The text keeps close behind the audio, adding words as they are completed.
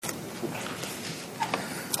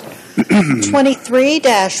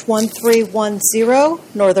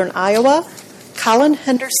23-1310, Northern Iowa, Colin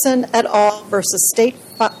Henderson et al. Versus State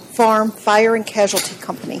Farm Fire and Casualty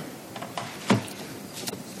Company.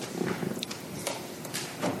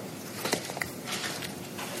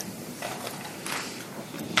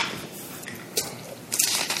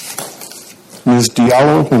 Ms.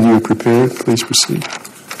 Diallo, when you are prepared, please proceed.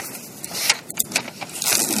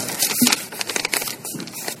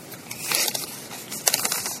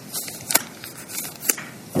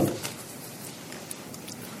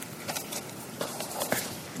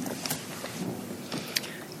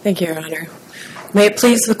 Thank you, Your Honor. May it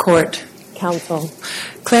please the Court, Counsel,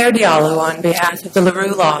 Claire Diallo on behalf of the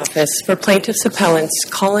LaRue Law Office for Plaintiffs' Appellants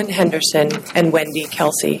Colin Henderson and Wendy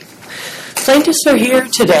Kelsey. Plaintiffs are here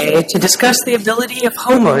today to discuss the ability of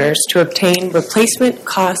homeowners to obtain replacement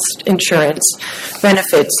cost insurance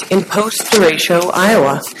benefits in post-derecho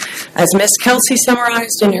Iowa, as Ms. Kelsey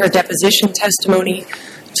summarized in her deposition testimony,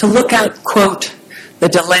 to look at, quote, the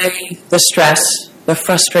delay, the stress, the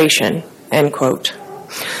frustration, end quote.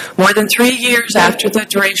 More than 3 years after the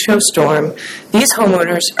derecho storm, these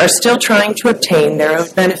homeowners are still trying to obtain their own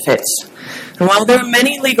benefits. And while there are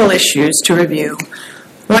many legal issues to review,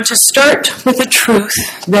 I want to start with the truth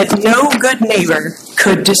that no good neighbor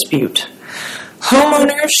could dispute.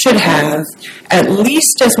 Homeowners should have at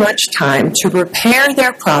least as much time to repair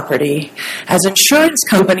their property as insurance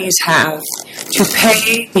companies have to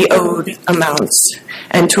pay the owed amounts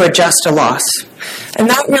and to adjust a loss. And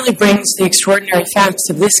that really brings the extraordinary facts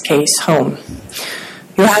of this case home.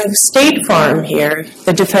 You have State Farm here,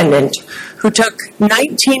 the defendant, who took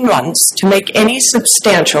 19 months to make any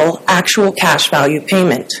substantial actual cash value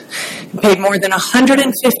payment. He paid more than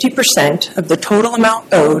 150% of the total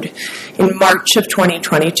amount owed in March of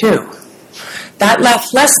 2022. That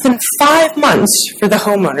left less than 5 months for the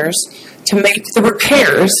homeowners to make the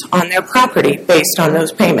repairs on their property based on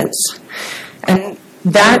those payments. And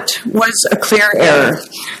that was a clear error.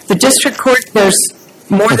 The district court, there's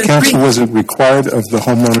more than Counsel, was it required of the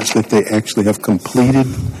homeowners that they actually have completed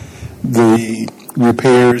the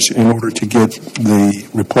repairs in order to get the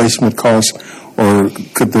replacement costs, or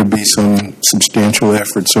could there be some substantial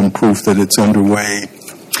effort, some proof that it's underway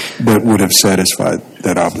that would have satisfied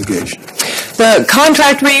that obligation? The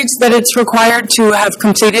contract reads that it's required to have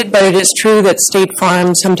completed, but it is true that State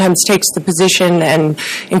Farm sometimes takes the position and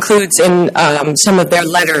includes in some of their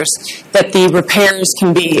letters that the repairs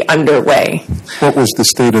can be underway. What was the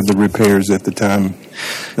state of the repairs at the time?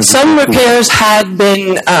 Some repairs had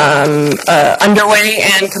been underway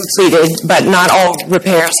and completed, but not all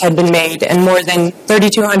repairs had been made, and more than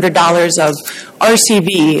 $3,200 of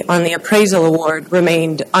RCV on the appraisal award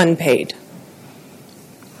remained unpaid.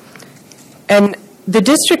 And the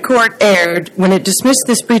district court erred when it dismissed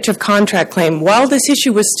this breach of contract claim while this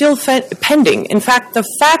issue was still pending. In fact, the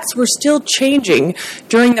facts were still changing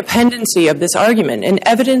during the pendency of this argument, and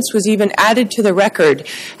evidence was even added to the record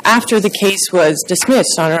after the case was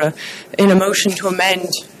dismissed in a motion to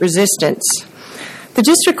amend resistance. The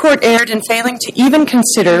district court erred in failing to even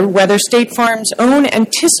consider whether State Farm's own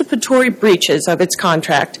anticipatory breaches of its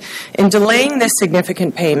contract in delaying this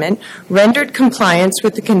significant payment rendered compliance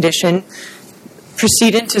with the condition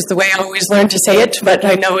precedent is the way I always learn to say it, but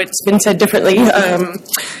I know it's been said differently,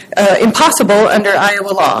 impossible under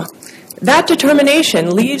Iowa law. That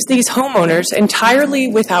determination leaves these homeowners entirely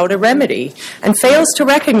without a remedy and fails to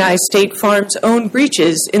recognize State Farm's own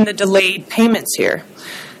breaches in the delayed payments here.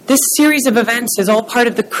 This series of events is all part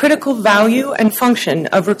of the critical value and function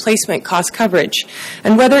of replacement cost coverage,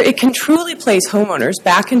 and whether it can truly place homeowners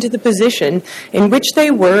back into the position in which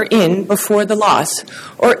they were in before the loss,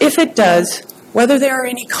 or if it does, whether there are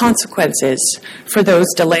any consequences for those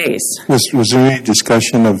delays. Was there any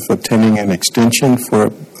discussion of obtaining an extension for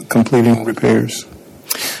completing repairs?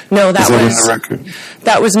 No, that was in the record?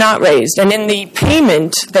 That was not raised. And in the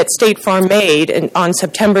payment that State Farm made on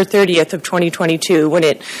September 30th of 2022, when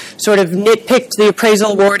it sort of nitpicked the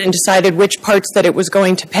appraisal award and decided which parts that it was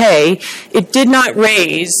going to pay, it did not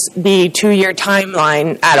raise the 2-year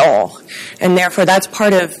timeline at all. And therefore, that's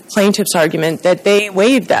part of plaintiff's argument that they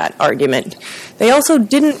waived that argument. They also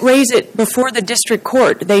didn't raise it before the district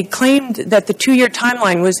court. They claimed that the 2-year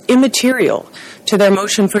timeline was immaterial to their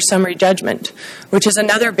motion for summary judgment, which is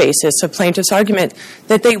another basis of plaintiff's argument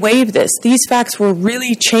that they waived this. These facts were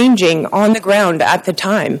really changing on the ground at the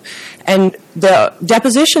time. And the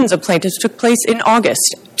depositions of plaintiffs took place in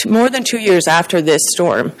August, more than 2 years after this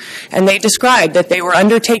storm. And they described that they were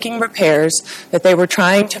undertaking repairs, that they were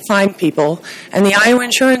trying to find people. And the Iowa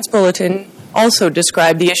Insurance Bulletin also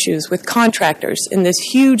described the issues with contractors in this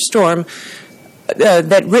huge storm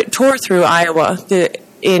that tore through Iowa. The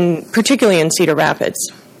particularly in Cedar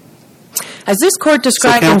Rapids. As this court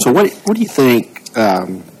described... So, counsel, what do you think,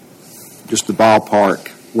 just the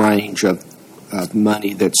ballpark range of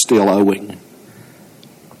money that's still owing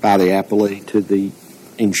by the appellee to the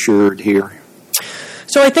insured here?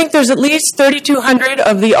 So I think there's at least $3,200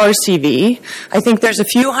 of the RCV. I think there's a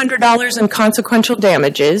few $100s in consequential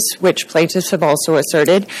damages, which plaintiffs have also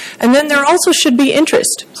asserted. And then there also should be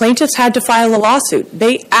interest. Plaintiffs had to file a lawsuit.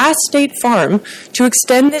 They asked State Farm to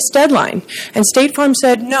extend this deadline. And State Farm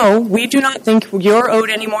said, no, we do not think you're owed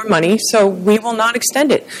any more money, so we will not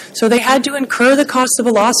extend it. So they had to incur the cost of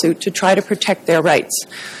a lawsuit to try to protect their rights.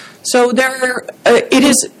 So it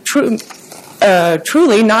is true.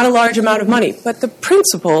 Truly not a large amount of money, but the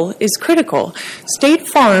principle is critical. State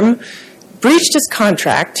Farm breached its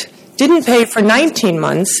contract, didn't pay for 19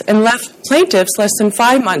 months, and left plaintiffs less than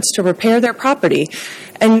 5 months to repair their property,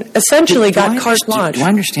 and essentially got carte blanche. Do I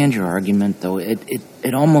understand your argument, though?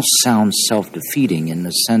 It almost sounds self-defeating in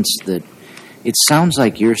the sense that it sounds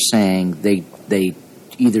like you're saying they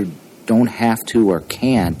either don't have to or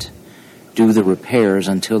can't do the repairs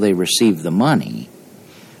until they receive the money.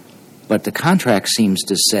 But the contract seems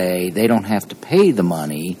to say they don't have to pay the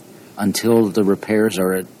money until the repairs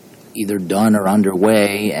are either done or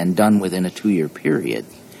underway and done within a 2-year period.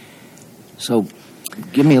 So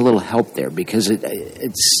give me a little help there, because it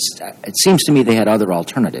seems to me they had other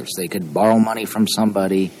alternatives. They could borrow money from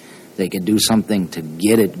somebody. They could do something to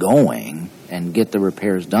get it going and get the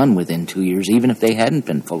repairs done within 2 years, even if they hadn't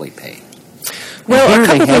been fully paid. Well, here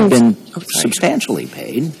they had been substantially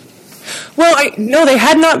paid. Well, no, they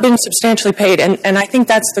had not been substantially paid, and I think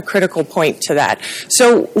that's the critical point to that.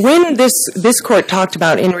 So when this court talked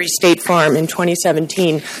about in State Farm in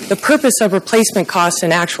 2017, the purpose of replacement costs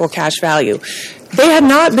and actual cash value, they had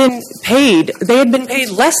not been paid. They had been paid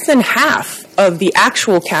less than half of the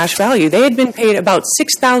actual cash value. They had been paid about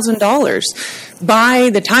 $6,000 by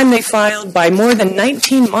the time they filed, by more than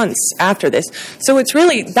 19 months after this. So it's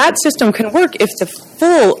really, that system can work if the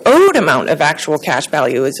full owed amount of actual cash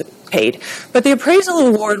value is paid. But the appraisal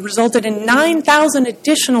award resulted in $9,000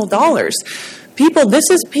 additional dollars. This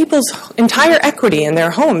is people's entire equity in their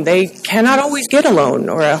home. They cannot always get a loan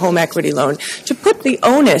or a home equity loan. To put the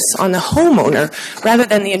onus on the homeowner rather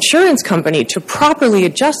than the insurance company to properly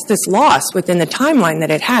adjust this loss within the timeline that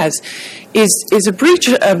it has is a breach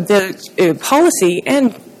of the policy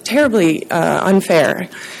and terribly unfair.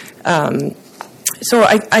 So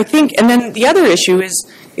I think, and then the other issue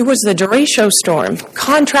is, it was the derecho storm.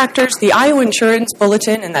 Contractors, the Iowa Insurance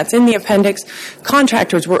Bulletin, and that's in the appendix,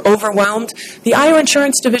 contractors were overwhelmed. The Iowa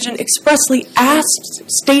Insurance Division expressly asked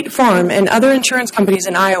State Farm and other insurance companies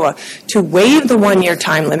in Iowa to waive the 1-year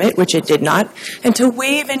time limit, which it did not, and to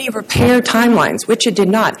waive any repair timelines, which it did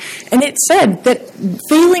not. And it said that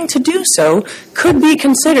failing to do so could be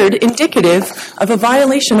considered indicative of a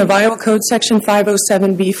violation of Iowa Code Section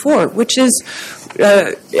 507B4, which is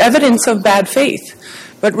evidence of bad faith.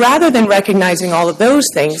 But rather than recognizing all of those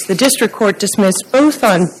things, the district court dismissed both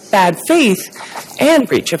on bad faith and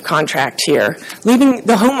breach of contract here, leaving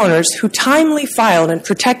the homeowners who timely filed and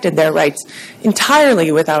protected their rights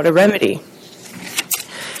entirely without a remedy.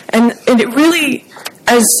 And it really,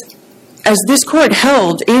 as this court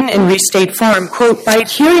held in and State Farm, quote, by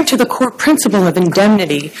adhering to the core principle of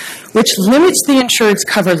indemnity, which limits the insured's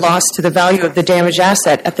covered loss to the value of the damaged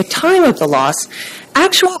asset at the time of the loss,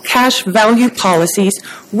 actual cash value policies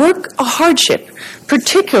work a hardship,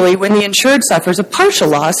 particularly when the insured suffers a partial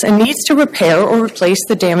loss and needs to repair or replace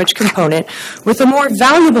the damaged component with a more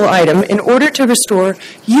valuable item in order to restore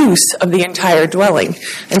use of the entire dwelling.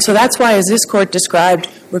 And so that's why, as this court described,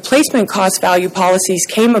 replacement cost value policies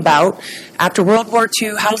came about after World War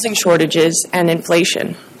II housing shortages and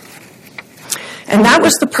inflation. And that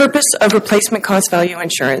was the purpose of replacement cost value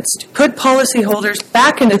insurance, to put policyholders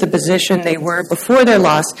back into the position they were before their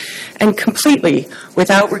loss and completely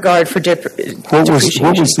without regard for depreciation. What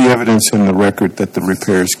was the evidence in the record that the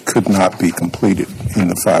repairs could not be completed in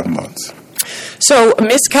the 5 months? So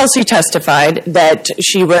Ms. Kelsey testified that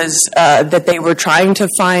that they were trying to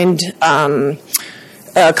find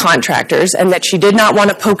contractors, and that she did not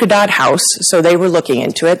want a polka dot house, so they were looking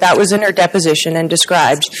into it. That was in her deposition and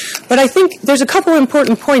described. But I think there's a couple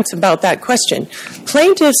important points about that question.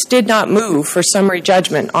 Plaintiffs did not move for summary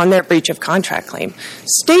judgment on their breach of contract claim.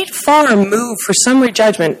 State Farm moved for summary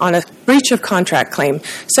judgment on a breach of contract claim,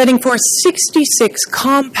 setting forth 66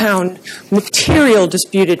 compound material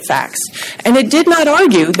disputed facts. And it did not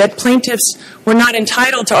argue that plaintiffs were not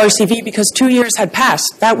entitled to RCV because 2 years had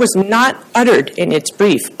passed. That was not uttered in its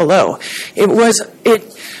brief below. It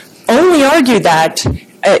only argued that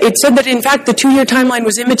It said that, in fact, the 2-year timeline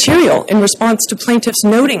was immaterial in response to plaintiffs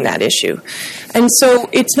noting that issue. And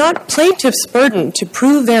so it's not plaintiffs' burden to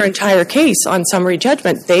prove their entire case on summary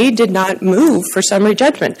judgment. They did not move for summary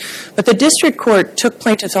judgment. But the district court took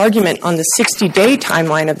plaintiffs' argument on the 60-day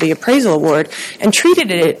timeline of the appraisal award and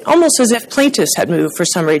treated it almost as if plaintiffs had moved for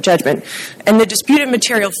summary judgment. And the disputed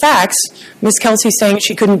material facts, Ms. Kelsey saying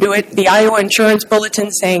she couldn't do it, the Iowa Insurance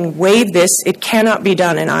Bulletin saying, waive this, it cannot be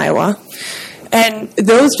done in Iowa. And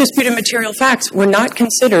those disputed material facts were not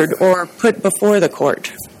considered or put before the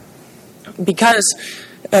court because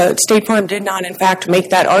State Farm did not, in fact, make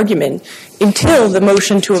that argument until the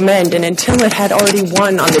motion to amend and until it had already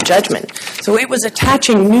won on the judgment. So it was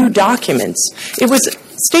attaching new documents.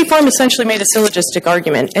 State Farm essentially made a syllogistic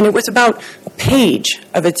argument, and it was about a page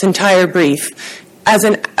of its entire brief.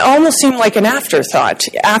 Almost seemed like an afterthought.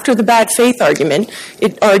 After the bad faith argument,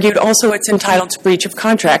 it argued also it's entitled to breach of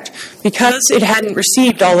contract. Because it hadn't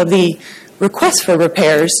received all of the requests for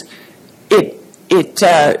repairs, it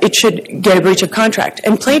should get a breach of contract.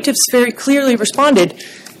 And plaintiffs very clearly responded,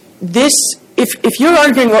 if you're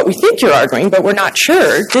arguing what we think you're arguing, but we're not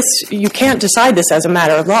sure, you can't decide this as a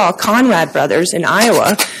matter of law. Conrad Brothers in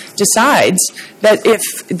Iowa decides that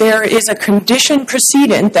if there is a condition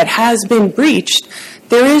precedent that has been breached,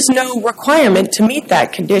 there is no requirement to meet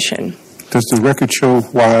that condition. Does the record show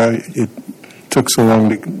why it took so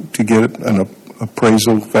long to get an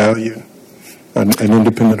appraisal value, an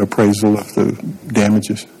independent appraisal of the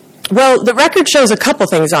damages? Well, the record shows a couple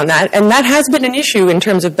things on that, and that has been an issue in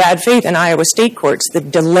terms of bad faith in Iowa state courts, the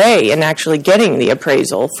delay in actually getting the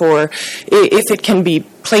appraisal for if it can be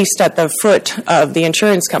placed at the foot of the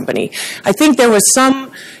insurance company. I think there was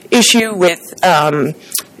some issue with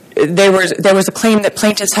there was a claim that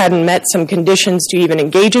plaintiffs hadn't met some conditions to even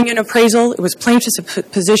engaging in appraisal. It was plaintiffs'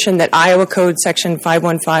 position that Iowa Code Section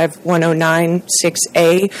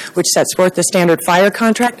 515-1096A, which sets forth the standard fire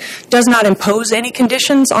contract, does not impose any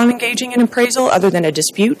conditions on engaging in appraisal other than a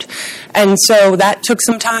dispute. And so that took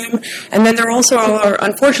some time. And then there also are,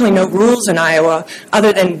 unfortunately, no rules in Iowa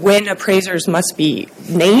other than when appraisers must be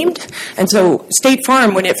named. And so State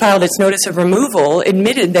Farm, when it filed its notice of removal,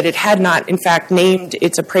 admitted that it had not, in fact, named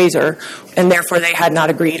its appraiser, and therefore they had not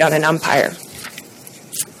agreed on an umpire.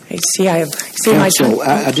 I have seen my time.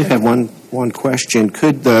 I do have one question.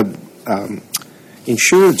 Could the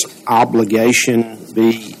insured's obligation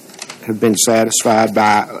have been satisfied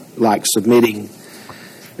by, like, submitting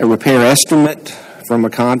a repair estimate from a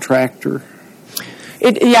contractor?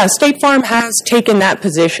 State Farm has taken that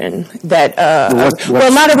position that,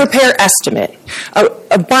 not a repair estimate,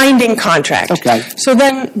 a binding contract. Okay. So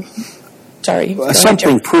then, sorry.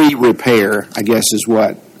 Something pre-repair, I guess, is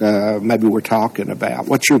what maybe we're talking about.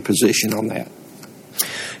 What's your position on that?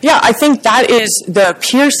 Yeah, I think that is the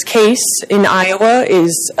Pierce case in Iowa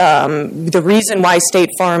is the reason why State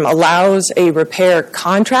Farm allows a repair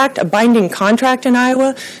contract. A binding contract in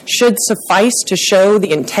Iowa should suffice to show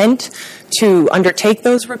the intent to undertake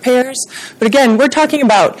those repairs. But again, we're talking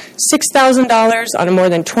about $6,000 on a more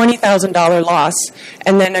than $20,000 loss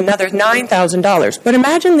and then another $9,000. But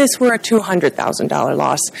imagine this were a $200,000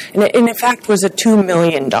 loss and it in fact was a $2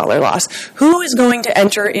 million loss. Who is going to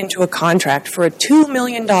enter into a contract for a $2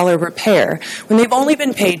 million repair when they've only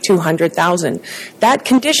been paid $200,000? That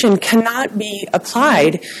condition cannot be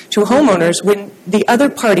applied to homeowners when the other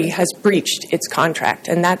party has breached its contract,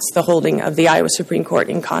 and that's the holding of the Iowa Supreme Court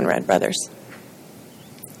in Conrad Brothers.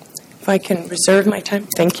 If I can reserve my time.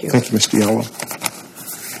 Thank you. Thank you, Ms. Diallo.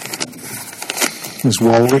 Ms.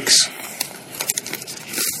 Walricks.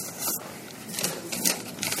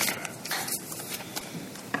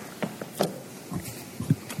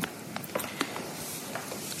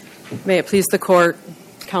 May it please the Court,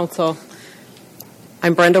 Counsel.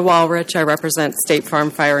 I'm Brenda Walrich. I represent State Farm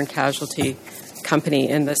Fire and Casualty Company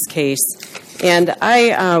in this case. And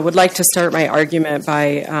I would like to start my argument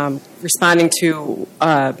by responding to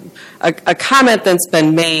a comment that's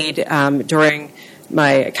been made during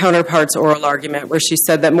my counterpart's oral argument where she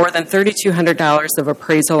said that more than $3,200 of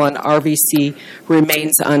appraisal on RVC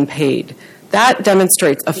remains unpaid. That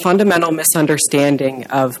demonstrates a fundamental misunderstanding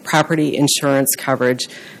of property insurance coverage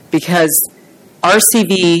because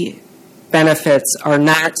RCV benefits are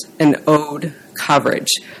not an owed coverage.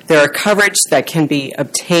 They're a coverage that can be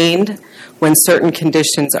obtained when certain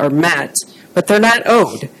conditions are met, but they're not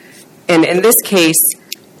owed. And in this case,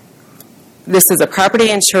 this is a property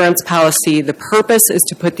insurance policy. The purpose is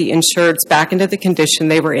to put the insureds back into the condition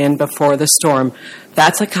they were in before the storm.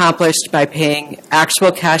 That's accomplished by paying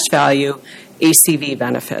actual cash value ACV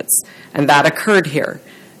benefits, and that occurred here.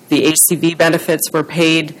 The ACV benefits were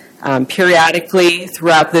paid periodically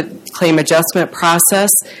throughout the claim adjustment process,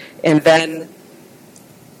 and then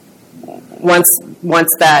once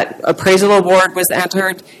that appraisal award was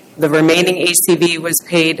entered, the remaining ACV was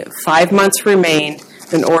paid. 5 months remained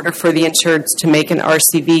in order for the insureds to make an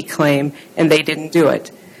RCV claim, and they didn't do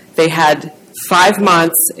it. They had 5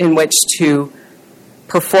 months in which to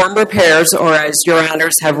perform repairs, or as your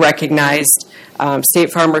honors have recognized,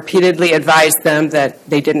 State Farm repeatedly advised them that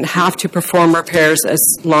they didn't have to perform repairs as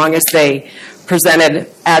long as they presented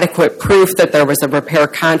adequate proof that there was a repair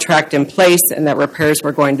contract in place and that repairs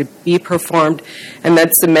were going to be performed, and then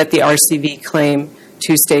submit the RCV claim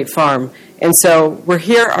to State Farm. And so we're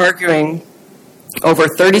here arguing over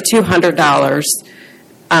 $3,200,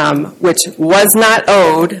 which was not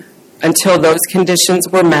owed until those conditions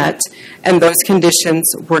were met, and those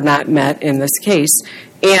conditions were not met in this case.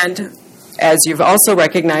 And as you've also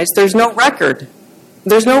recognized, there's no record.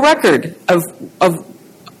 There's no record of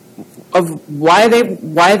why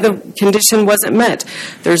the condition wasn't met.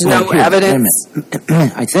 There's no evidence.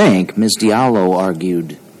 I think Ms. Diallo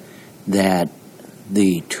argued that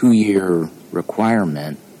the 2-year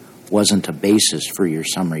requirement wasn't a basis for your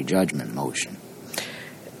summary judgment motion.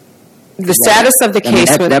 The status of the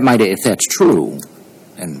case... that might, if that's true,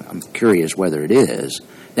 and I'm curious whether it is,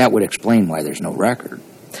 that would explain why there's no record.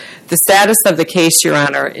 The status of the case, Your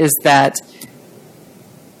Honor, is that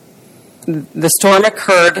the storm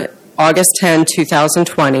occurred August 10,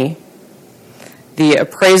 2020. The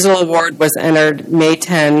appraisal award was entered May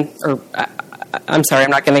 10, or I'm sorry,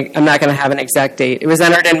 I'm not going to have an exact date. It was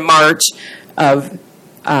entered in March of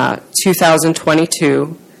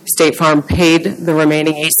 2022. State Farm paid the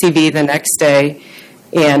remaining ACV the next day,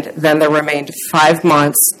 and then there remained 5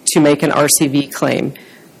 months to make an RCV claim.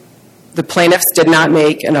 The plaintiffs did not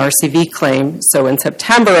make an RCV claim, so in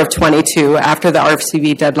September of 22, after the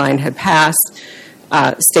RCV deadline had passed,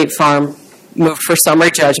 State Farm moved for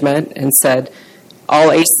summary judgment and said, all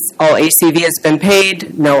ACV has been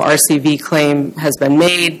paid, no RCV claim has been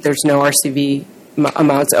made, there's no RCV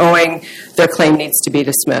amounts owing, their claim needs to be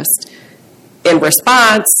dismissed. In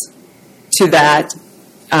response to that,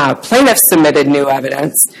 plaintiffs submitted new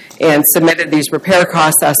evidence and submitted these repair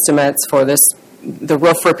cost estimates for the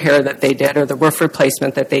roof repair that they did, or the roof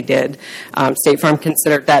replacement that they did. State Farm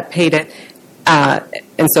considered that, paid it,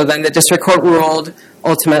 and so then the district court ruled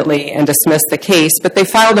ultimately and dismissed the case. But they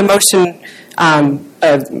filed a motion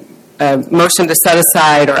to set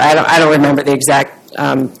aside, or I don't remember the exact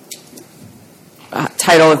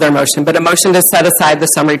title of their motion, but a motion to set aside the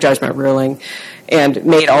summary judgment ruling, and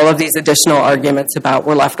made all of these additional arguments about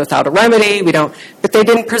we're left without a remedy, but they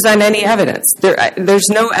didn't present any evidence. There's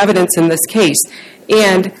no evidence in this case,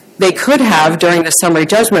 and they could have, during the summary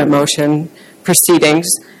judgment motion proceedings,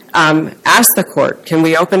 asked the court, can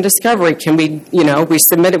we open discovery? Can we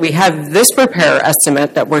submitted, we have this repair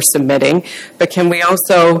estimate that we're submitting, but can we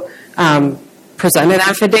also present an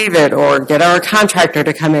affidavit or get our contractor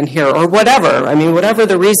to come in here, or whatever. I mean, whatever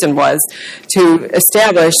the reason was, to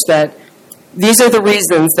establish that these are the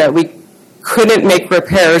reasons that we couldn't make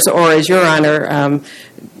repairs, or, as Your Honor,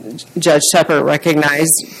 Judge Shepard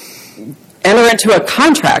recognized, enter into a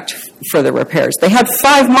contract for the repairs. They had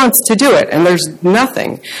 5 months to do it, and there's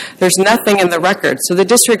nothing. There's nothing in the record. So the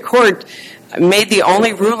district court made the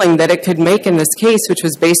only ruling that it could make in this case, which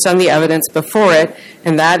was based on the evidence before it,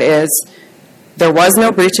 and that is there was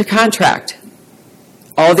no breach of contract.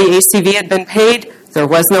 All the ACV had been paid. There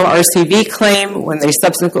was no RCV claim. When they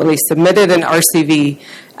subsequently submitted an RCV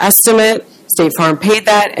estimate, State Farm paid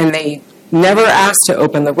that, and they never asked to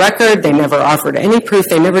open the record. They never offered any proof.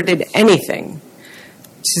 They never did anything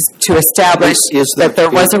to establish that there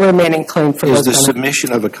was a remaining claim for those benefits. Is the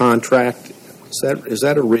submission of a contract, is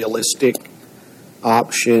that a realistic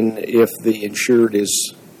option if the insured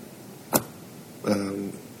is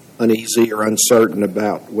uneasy or uncertain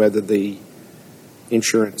about whether the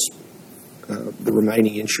insurance, the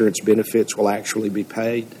remaining insurance benefits will actually be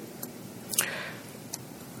paid?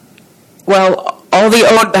 Well, all the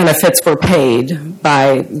owed benefits were paid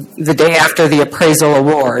by the day after the appraisal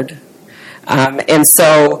award. And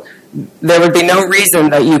so there would be no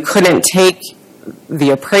reason that you couldn't take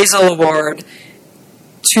the appraisal award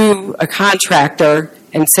to a contractor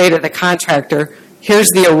and say to the contractor, here's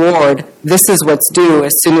the award, this is what's due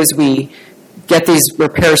as soon as we get these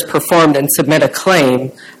repairs performed and submit a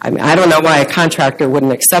claim. I mean, I don't know why a contractor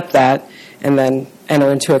wouldn't accept that and then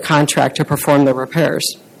enter into a contract to perform the repairs.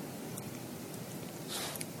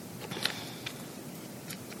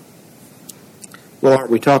 Well,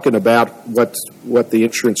 aren't we talking about what the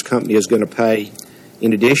insurance company is going to pay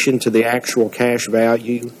in addition to the actual cash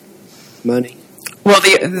value money? Well,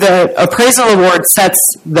 the appraisal award sets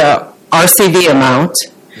the RCV amount,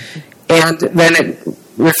 and then it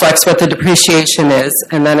reflects what the depreciation is,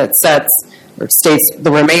 and then it sets or states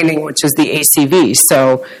the remaining, which is the ACV.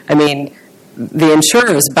 So, I mean, the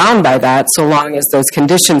insurer is bound by that so long as those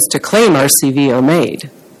conditions to claim RCV are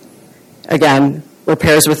made. Again,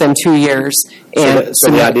 repairs within 2 years and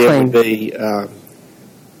so the idea claim. would be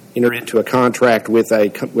enter into a contract with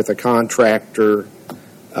a contractor,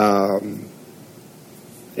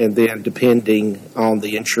 and then depending on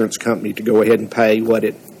the insurance company to go ahead and pay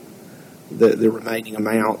the remaining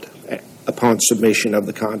amount upon submission of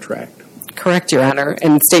the contract. Correct, Your Honor.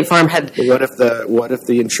 And State Farm had. What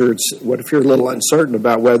if you're a little uncertain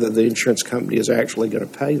about whether the insurance company is actually going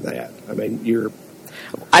to pay that? I mean,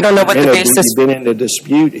 I don't know what the basis. You've been in a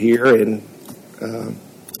dispute here, and.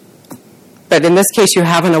 But in this case, you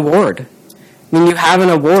have an award. I mean, you have an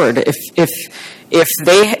award. If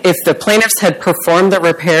the plaintiffs had performed the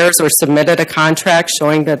repairs or submitted a contract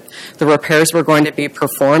showing that the repairs were going to be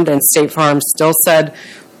performed, and State Farm said,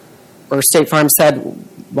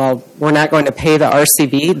 well, we're not going to pay the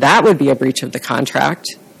RCV, that would be a breach of the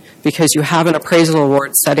contract because you have an appraisal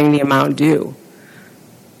award setting the amount due.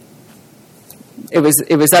 It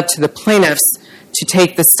was up to the plaintiffs to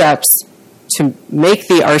take the steps to make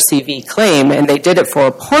the RCV claim, and they did it for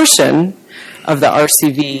a portion of the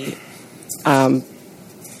RCV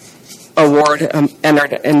award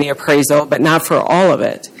entered in the appraisal, but not for all of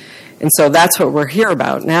it. And so that's what we're here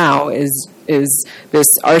about now is this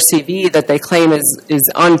RCV that they claim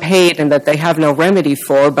is unpaid and that they have no remedy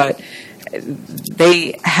for, but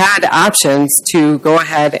they had options to go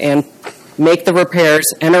ahead and make the repairs,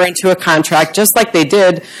 enter into a contract, just like they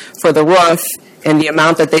did for the roof and the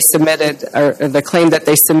amount that they submitted, or the claim that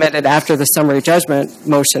they submitted after the summary judgment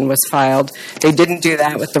motion was filed. They didn't do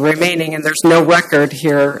that with the remaining, and there's no record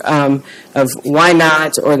here of why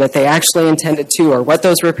not, or that they actually intended to, or what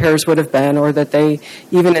those repairs would have been, or that they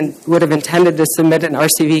even would have intended to submit an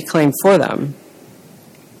RCV claim for them.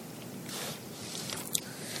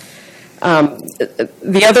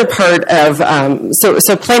 The other part of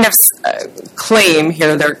so plaintiffs' claim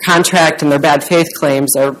here, their contract and their bad faith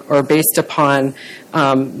claims are based upon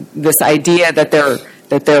this idea that they're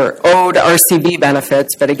owed RCV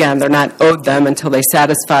benefits, but again, they're not owed them until they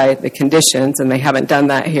satisfy the conditions, and they haven't done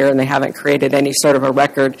that here, and they haven't created any sort of a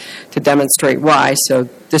record to demonstrate why. So,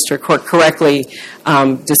 district court correctly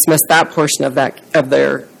dismissed that portion of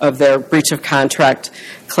their breach of contract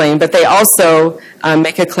claim, but they also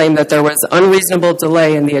make a claim that there was unreasonable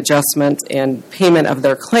delay in the adjustment and payment of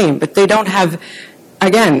their claim, but they don't have,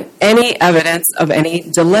 again, any evidence of any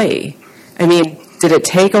delay. I mean, did it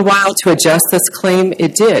take a while to adjust this claim?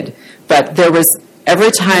 It did, but there was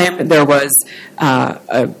every time there was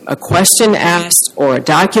a question asked or a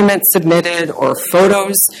document submitted or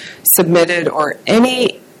photos submitted or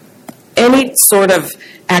any sort of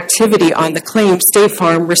activity on the claim, State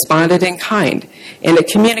Farm responded in kind, and it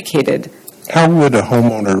communicated. How would a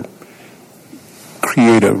homeowner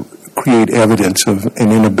create evidence of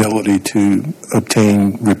an inability to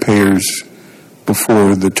obtain repairs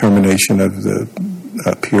before the termination of the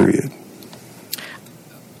period?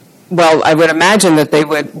 Well, I would imagine that it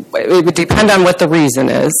would depend on what the reason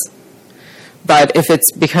is, but if it's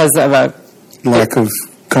because of a lack of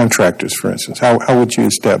contractors, for instance, how would you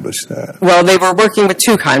establish that? Well, they were working with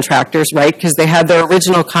two contractors, right? Because they had their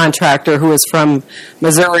original contractor who was from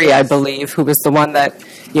Missouri, I believe, who was the one that,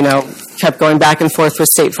 kept going back and forth with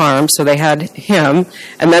State Farm. So they had him.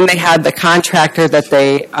 And then they had the contractor that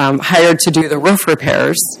they hired to do the roof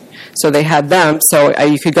repairs. So they had them. So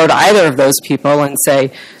you could go to either of those people and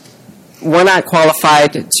say, we're not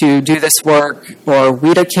qualified to do this work, or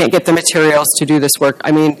we can't get the materials to do this work.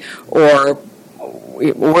 I mean, or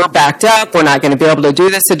we're backed up, we're not going to be able to do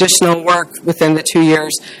this additional work within the 2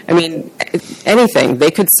 years. I mean, anything. They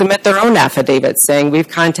could submit their own affidavit saying, we've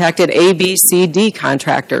contacted A, B, C, D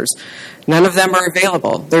contractors. None of them are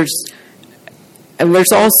available. There's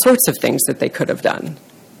all sorts of things that they could have done.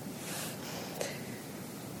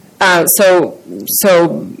 So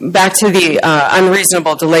back to the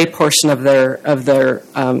unreasonable delay portion of their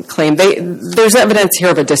claim. There's evidence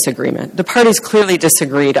here of a disagreement. The parties clearly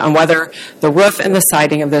disagreed on whether the roof and the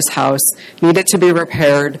siding of this house needed to be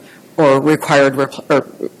repaired or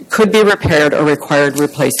could be repaired or required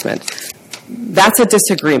replacement. That's a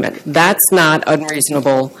disagreement. That's not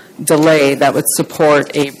unreasonable delay that would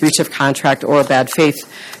support a breach of contract or a bad faith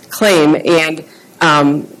claim. And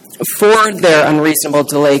for their unreasonable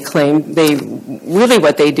delay claim,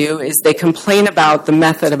 what they do is they complain about the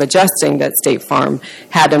method of adjusting that State Farm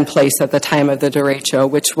had in place at the time of the derecho,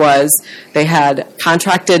 which was they had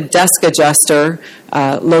contracted desk adjuster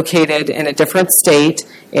located in a different state,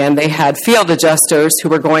 and they had field adjusters who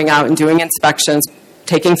were going out and doing inspections,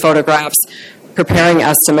 taking photographs, preparing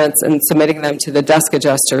estimates, and submitting them to the desk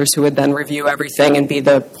adjusters, who would then review everything and be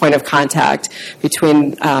the point of contact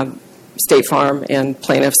between State Farm and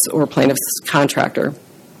plaintiffs or plaintiff's contractor.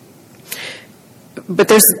 But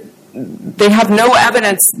they have no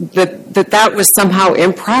evidence that was somehow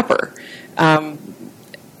improper.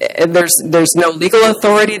 There's no legal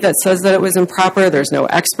authority that says that it was improper. There's no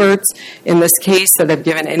experts in this case that have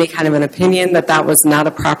given any kind of an opinion that was not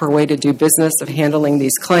a proper way to do business of handling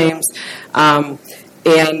these claims.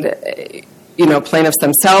 Plaintiffs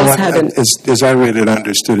themselves had... As I read it, I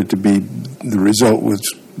understood it to be the result was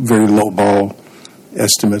very low-ball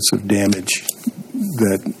estimates of damage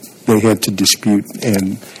that they had to dispute,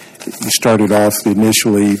 and it started off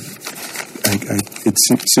initially... it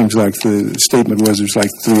seems like the statement was there's like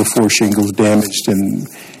 3 or 4 shingles damaged, and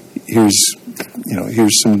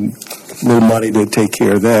here's some little money to take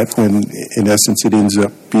care of that. When in essence it ends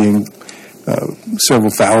up being several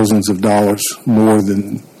thousands of dollars more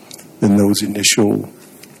than those initial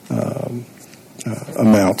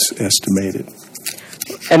amounts estimated.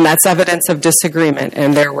 And that's evidence of disagreement.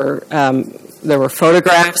 And there were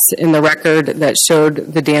photographs in the record that showed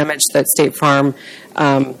the damage that State Farm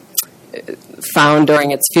found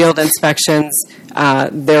during its field inspections.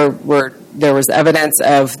 There was evidence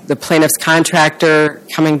of the plaintiff's contractor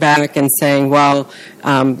coming back and saying, well,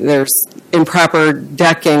 there's improper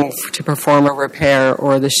decking to perform a repair,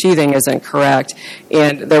 or the sheathing isn't correct.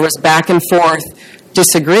 And there was back and forth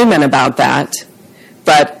disagreement about that.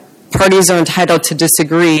 But parties are entitled to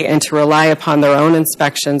disagree and to rely upon their own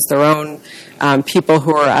inspections, their own people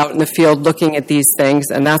who are out in the field looking at these things,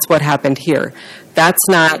 and that's what happened here. That's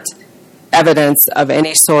not evidence of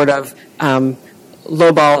any sort of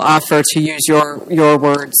lowball offer, to use your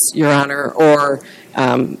words, Your Honor, or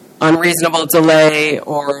unreasonable delay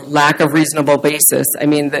or lack of reasonable basis. I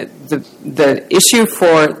mean, the issue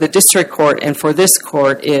for the district court and for this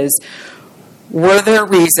court is, were there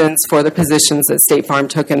reasons for the positions that State Farm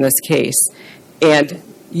took in this case? And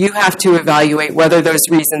you have to evaluate whether those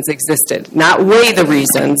reasons existed, not weigh the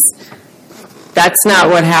reasons. That's not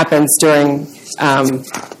what happens during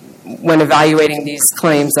when evaluating these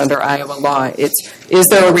claims under Iowa law. Is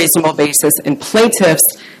there a reasonable basis? And plaintiffs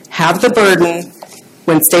have the burden,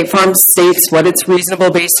 when State Farm states what its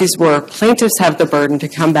reasonable bases were, plaintiffs have the burden to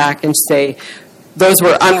come back and say, those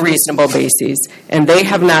were unreasonable bases, and they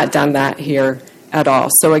have not done that here at all.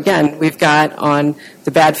 So again, we've got on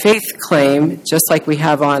the bad faith claim, just like we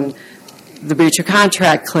have on the breach of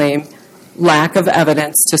contract claim, lack of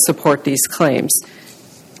evidence to support these claims.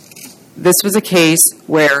 This was a case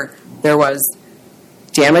where there was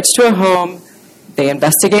damage to a home, they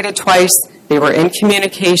investigated twice, they were in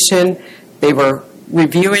communication, they were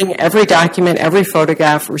reviewing every document, every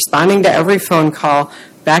photograph, responding to every phone call,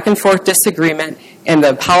 back and forth disagreement, and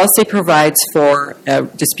the policy provides for a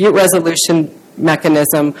dispute resolution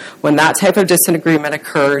mechanism when that type of disagreement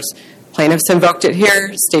occurs. Plaintiffs invoked it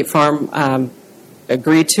here. State Farm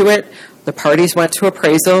agreed to it. The parties went to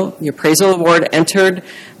appraisal. The appraisal award entered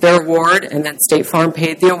their award, and then State Farm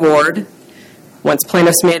paid the award. Once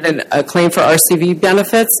plaintiffs made a claim for RCV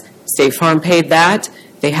benefits, State Farm paid that.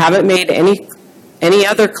 They haven't made any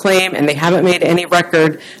other claim, and they haven't made any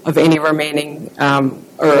record of any remaining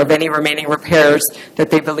repairs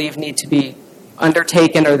that they believe need to be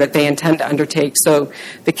undertaken or that they intend to undertake. So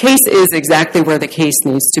the case is exactly where the case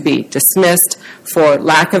needs to be, dismissed for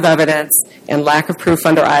lack of evidence and lack of proof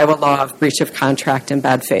under Iowa law of breach of contract and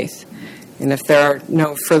bad faith. And if there are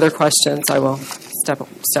no further questions, I will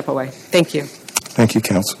step away. Thank you. Thank you,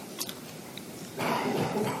 counsel.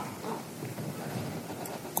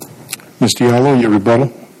 Mr. Yallo, your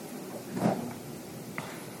rebuttal.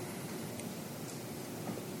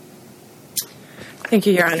 Thank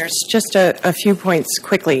you, Your Honors. Just a few points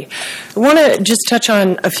quickly. I want to just touch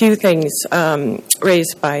on a few things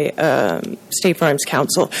raised by State Farm's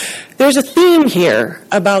counsel. There's a theme here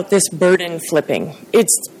about this burden flipping.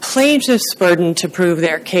 It's plaintiff's burden to prove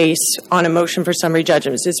their case on a motion for summary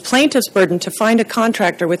judgment. It's plaintiff's burden to find a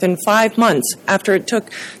contractor within 5 months after it took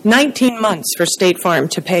 19 months for State Farm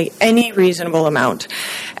to pay any reasonable amount.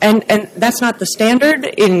 And that's not the standard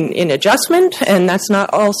in adjustment, and that's not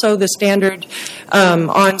also the standard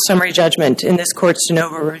on summary judgment in this court's de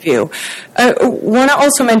novo review. I want to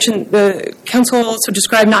also mention the counsel also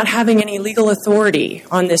described not having any legal authority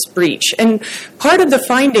on this breach. And part of the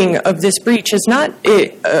finding of this breach is not,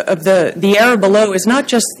 of the error below, is not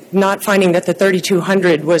just not finding that the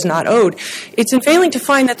 $3,200 was not owed. It's in failing to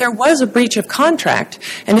find that there was a breach of contract.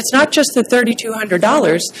 And it's not just the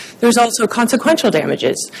 $3,200, there's also consequential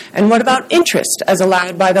damages. And what about interest as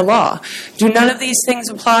allowed by the law? Do none of these things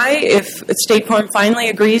apply if State Farm finally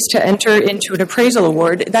agrees to enter into an appraisal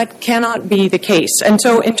award? That cannot be the case. And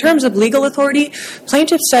so in terms of legal authority,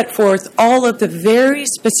 plaintiffs set forth all of the very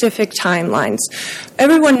specific timelines.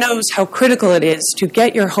 Everyone knows how critical it is to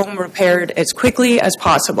get your home repaired as quickly as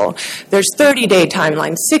possible. There's 30-day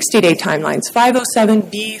timelines, 60-day timelines,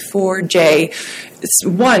 507B4J,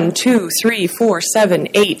 1, 2, 3, 4, 7,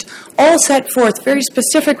 8, all set forth very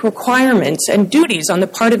specific requirements and duties on the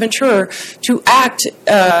part of insurer to act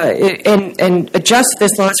and adjust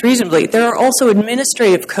this loss reasonably. There are also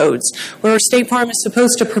administrative codes where State Farm is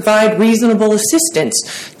supposed to provide reasonable assistance,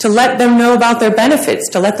 to let them know about their benefits,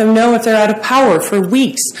 to let them know if they're out of power for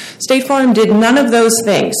weeks. State Farm did none of those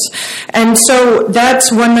things. And so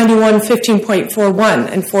that's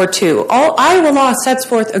 191.15.41 and 4.2. All Iowa law sets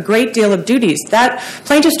forth a great deal of duties. That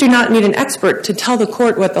plaintiffs do not need an expert to tell the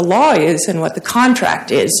court what the law is and what the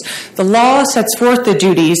contract is. The law sets forth the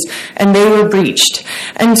duties, and they were breached.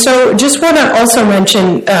 And so just want to also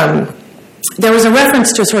mention, there was a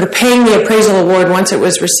reference to sort of paying the appraisal award once it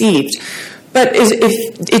was received. But if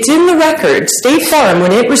it's in the record, State Farm,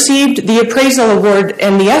 when it received the appraisal award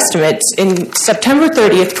and the estimates in September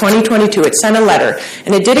 30th, 2022, it sent a letter,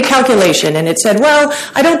 and it did a calculation, and it said, well,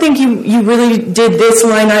 I don't think you really did this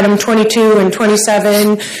line item 22 and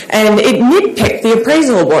 27, and it nitpicked the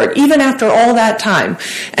appraisal award, even after all that time.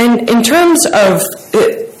 And in terms of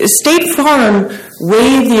State Farm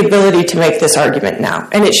waived the ability to make this argument now,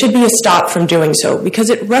 and it should be a stop from doing so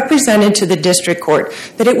because it represented to the district court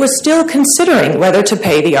that it was still considering whether to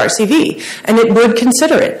pay the RCV, and it would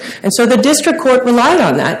consider it. And so the district court relied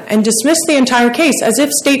on that and dismissed the entire case as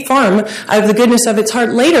if State Farm, out of the goodness of its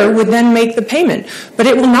heart later, would then make the payment. But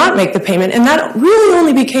it will not make the payment, and that really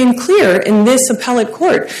only became clear in this appellate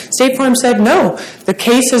court. State Farm said, no, the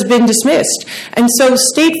case has been dismissed. And so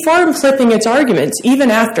State Farm flipping its arguments,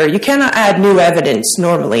 even after, you cannot add new evidence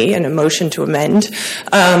normally in a motion to amend.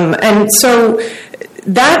 And so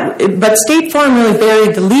but State Farm really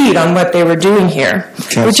buried the lead on what they were doing here.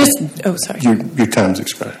 Counsel, sorry. Your time's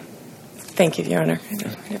expired. Thank you, Your Honor.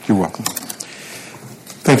 You're welcome.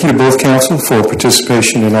 Thank you to both counsel for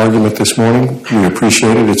participation in argument this morning. We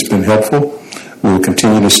appreciate it. It's been helpful. We will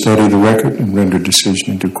continue to study the record and render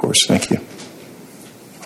decision in due course. Thank you.